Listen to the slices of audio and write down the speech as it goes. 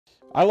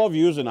I love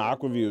using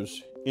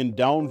Aqua-Views in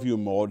down view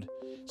mode.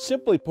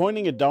 Simply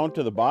pointing it down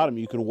to the bottom,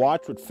 you can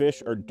watch what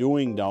fish are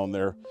doing down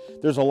there.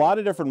 There's a lot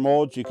of different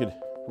modes. You could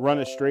run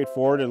it straight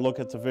forward and look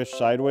at the fish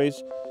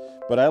sideways,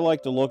 but I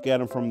like to look at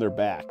them from their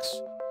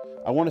backs.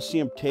 I want to see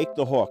them take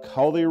the hook,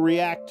 how they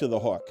react to the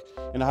hook.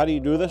 And how do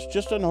you do this?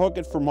 Just unhook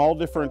it from all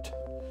different,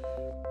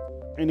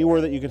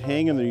 anywhere that you can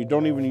hang in there. You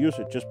don't even use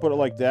it. Just put it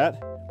like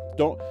that.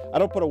 I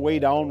don't put it way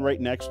down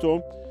right next to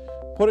them.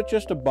 Put it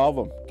just above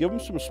them. Give them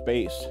some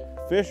space.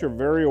 Fish are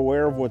very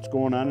aware of what's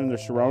going on in their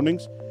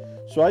surroundings.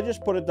 So I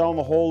just put it down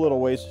the hole a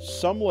little ways.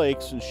 Some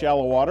lakes in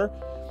shallow water,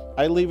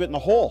 I leave it in the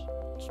hole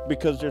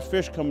because there's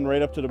fish coming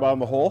right up to the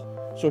bottom of the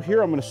hole. So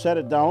here I'm going to set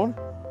it down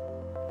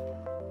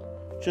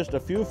just a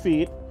few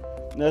feet.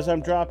 And as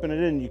I'm dropping it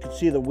in, you can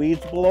see the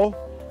weeds below.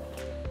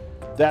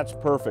 That's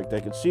perfect. I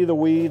can see the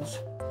weeds.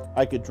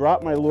 I could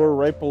drop my lure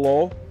right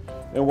below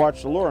and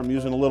watch the lure. I'm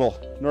using a little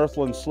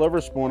Northland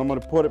sliver spoon. I'm going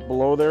to put it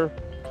below there.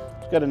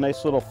 It's got a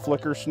nice little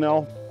flicker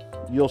snell.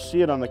 You'll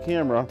see it on the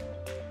camera.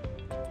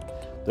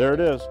 There it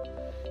is.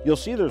 You'll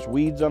see there's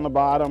weeds on the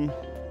bottom,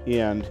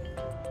 and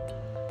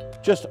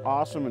just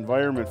awesome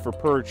environment for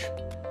perch.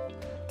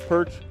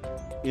 Perch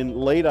in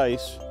late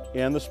ice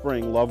and the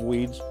spring love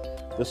weeds.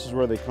 This is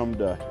where they come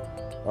to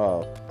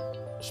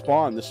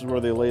spawn. This is where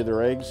they lay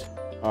their eggs.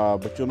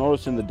 But you'll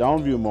notice in the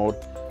down view mode,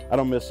 I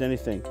don't miss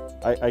anything.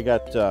 I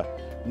got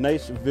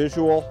nice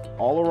visual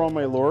all around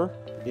my lure,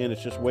 and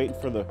it's just waiting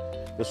for the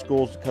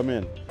schools to come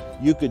in.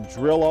 You could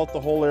drill out the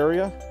whole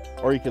area,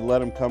 or you could let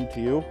them come to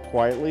you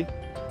quietly.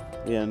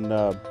 And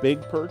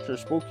big perch are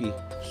spooky,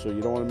 so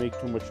you don't want to make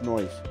too much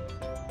noise.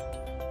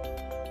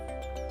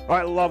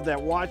 I love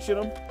that, watching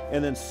them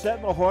and then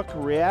setting the hook,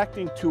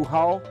 reacting to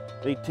how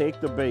they take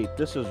the bait.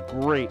 This is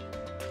great.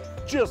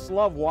 Just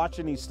love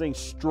watching these things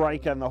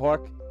strike on the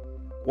hook,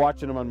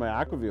 watching them on my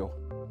Aqua-View.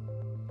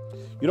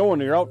 You know, when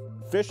you're out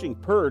fishing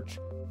perch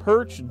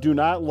do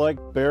not like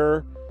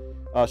bare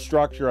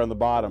structure on the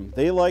bottom.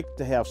 They like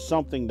to have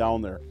something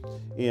down there.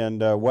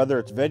 And whether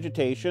it's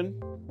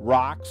vegetation,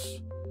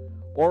 rocks,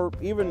 or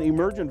even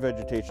emergent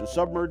vegetation,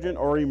 submergent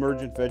or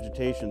emergent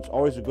vegetation is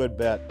always a good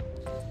bet.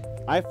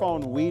 I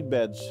found weed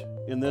beds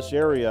in this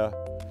area,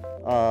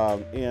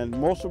 and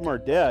most of them are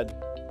dead,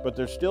 but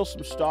there's still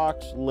some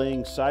stalks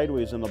laying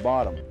sideways in the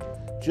bottom.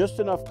 Just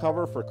enough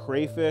cover for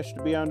crayfish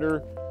to be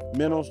under,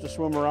 minnows to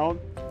swim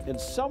around, and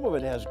some of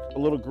it has a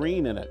little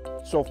green in it.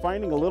 So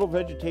finding a little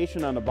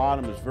vegetation on the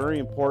bottom is very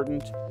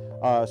important,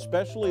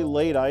 especially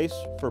late ice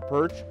for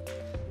perch.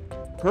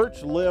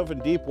 Perch live in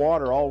deep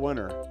water all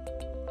winter.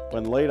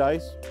 When late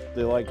ice,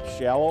 they like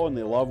shallow and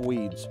they love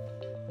weeds.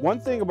 One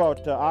thing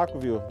about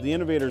Aqua-View, the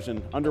innovators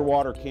in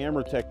underwater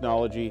camera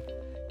technology,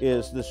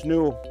 is this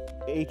new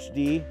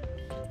HD.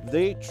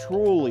 They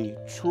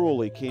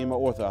truly came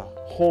up with a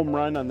home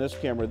run on this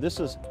camera. This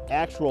is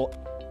actual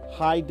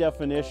high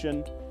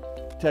definition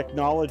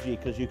technology,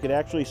 because you could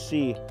actually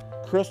see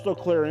crystal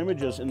clear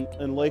images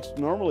in lakes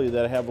normally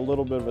that have a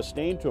little bit of a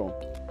stain to them.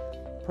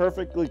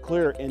 Perfectly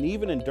clear, and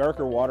even in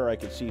darker water I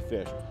could see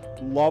fish.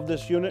 Love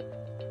this unit,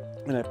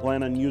 and I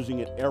plan on using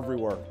it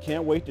everywhere.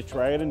 Can't wait to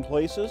try it in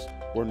places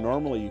where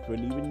normally you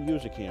couldn't even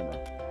use a camera.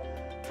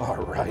 All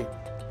right,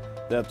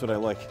 that's what I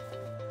like.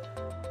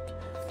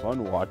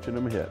 Fun watching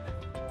them hit.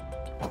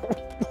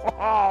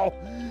 Wow,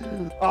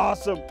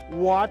 awesome.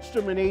 Watched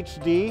him in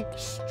HD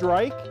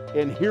strike,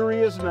 and here he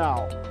is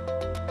now.